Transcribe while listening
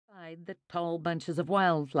eyed the tall bunches of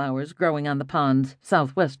wildflowers growing on the pond's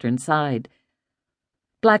southwestern side.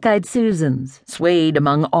 Black-eyed Susans swayed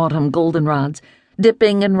among autumn goldenrods,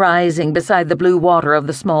 dipping and rising beside the blue water of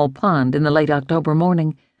the small pond in the late October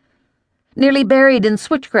morning. Nearly buried in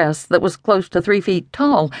switchgrass that was close to 3 feet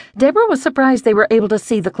tall, Deborah was surprised they were able to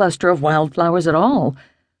see the cluster of wildflowers at all.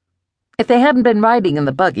 If they hadn't been riding in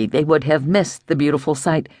the buggy, they would have missed the beautiful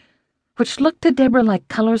sight, which looked to Deborah like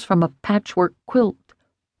colors from a patchwork quilt.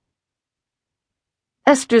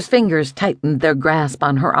 Esther's fingers tightened their grasp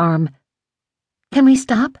on her arm. "Can we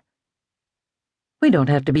stop?" "We don't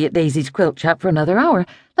have to be at Daisy's quilt shop for another hour.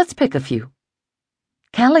 Let's pick a few."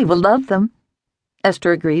 "Callie will love them,"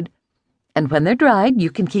 Esther agreed. "And when they're dried, you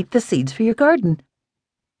can keep the seeds for your garden."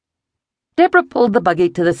 Deborah pulled the buggy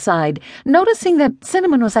to the side, noticing that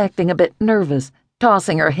Cinnamon was acting a bit nervous,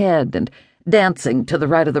 tossing her head and dancing to the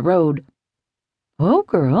right of the road. "Oh,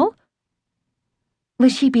 girl." "Will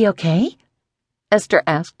she be okay?" Esther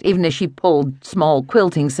asked, even as she pulled small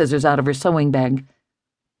quilting scissors out of her sewing bag.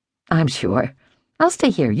 "I'm sure. I'll stay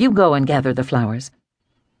here. You go and gather the flowers."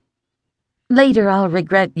 "Later I'll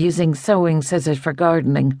regret using sewing scissors for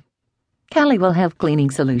gardening. Callie will have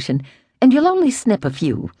cleaning solution, and you'll only snip a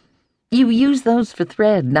few. You use those for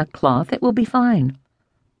thread, not cloth. It will be fine."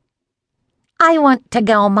 "I want to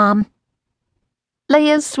go, Mom."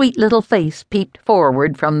 Leah's sweet little face peeped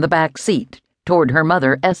forward from the back seat toward her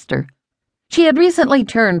mother, Esther. She had recently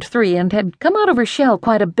turned 3 and had come out of her shell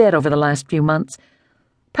quite a bit over the last few months,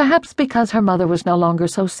 perhaps because her mother was no longer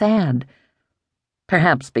so sad,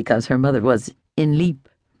 perhaps because her mother was in leap.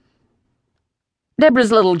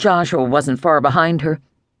 Deborah's little Joshua wasn't far behind her.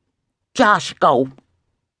 "Josh, go,"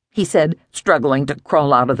 he said, struggling to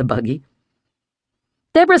crawl out of the buggy.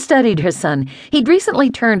 Deborah studied her son. He'd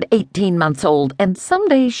recently turned 18 months old, and some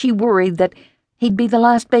days she worried that he'd be the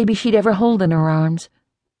last baby she'd ever hold in her arms.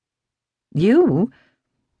 "You?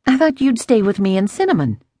 I thought you'd stay with me and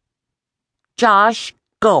Cinnamon." "Josh,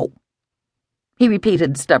 go," he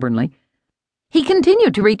repeated stubbornly. He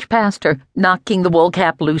continued to reach past her, knocking the wool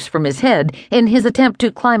cap loose from his head in his attempt to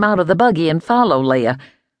climb out of the buggy and follow Leah.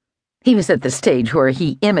 He was at the stage where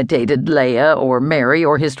he imitated Leah or Mary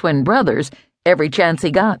or his twin brothers every chance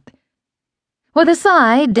he got. With a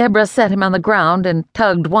sigh, Deborah set him on the ground and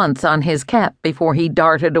tugged once on his cap before he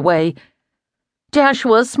darted away.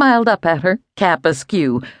 Joshua smiled up at her, cap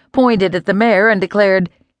askew, pointed at the mare and declared,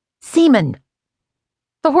 "Seaman."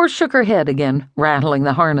 The horse shook her head again, rattling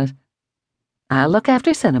the harness. "I'll look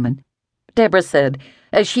after Cinnamon," Deborah said,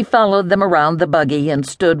 as she followed them around the buggy and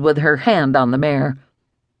stood with her hand on the mare.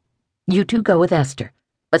 "You two go with Esther,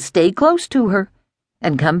 but stay close to her,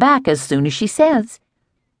 and come back as soon as she says.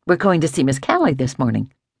 We're going to see Miss Callie this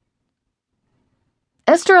morning."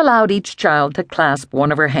 Esther allowed each child to clasp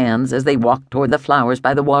one of her hands as they walked toward the flowers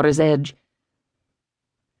by the water's edge.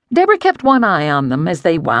 Deborah kept one eye on them as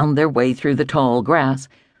they wound their way through the tall grass,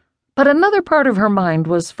 but another part of her mind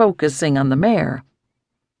was focusing on the mare.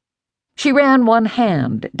 She ran one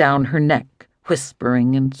hand down her neck,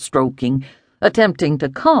 whispering and stroking, attempting to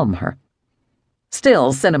calm her.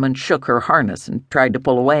 Still, Cinnamon shook her harness and tried to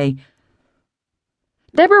pull away.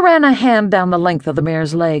 Deborah ran a hand down the length of the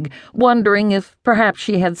mare's leg, wondering if perhaps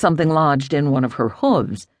she had something lodged in one of her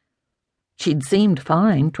hooves. She'd seemed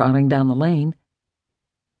fine trotting down the lane.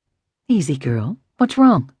 "Easy, girl. What's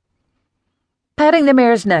wrong?" Patting the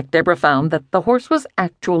mare's neck, Deborah found that the horse was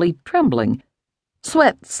actually trembling.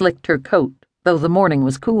 Sweat slicked her coat, though the morning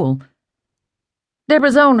was cool.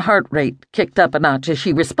 Deborah's own heart rate kicked up a notch as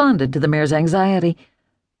she responded to the mare's anxiety.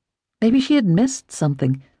 Maybe she had missed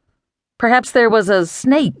something. Perhaps there was a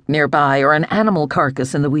snake nearby or an animal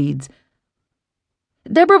carcass in the weeds.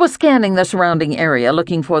 Deborah was scanning the surrounding area,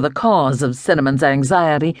 looking for the cause of Cinnamon's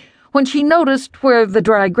anxiety, when she noticed where the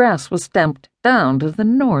dry grass was stamped down to the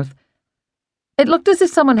north. It looked as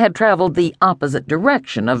if someone had traveled the opposite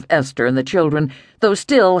direction of Esther and the children, though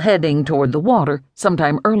still heading toward the water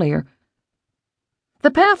sometime earlier.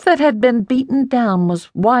 The path that had been beaten down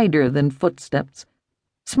was wider than footsteps,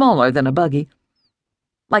 smaller than a buggy,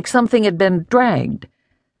 like something had been dragged.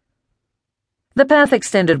 The path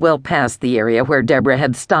extended well past the area where Deborah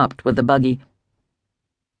had stopped with the buggy.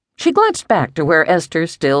 She glanced back to where Esther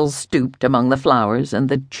still stooped among the flowers and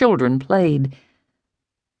the children played.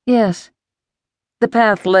 Yes, the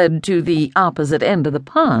path led to the opposite end of the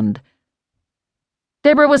pond.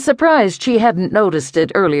 Deborah was surprised she hadn't noticed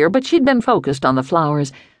it earlier, but she'd been focused on the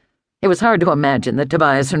flowers. It was hard to imagine that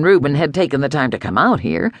Tobias and Reuben had taken the time to come out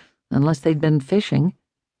here, unless they'd been fishing.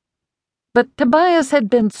 But Tobias had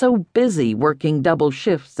been so busy working double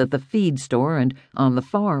shifts at the feed store and on the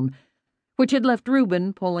farm, which had left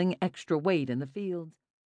Reuben pulling extra weight in the fields.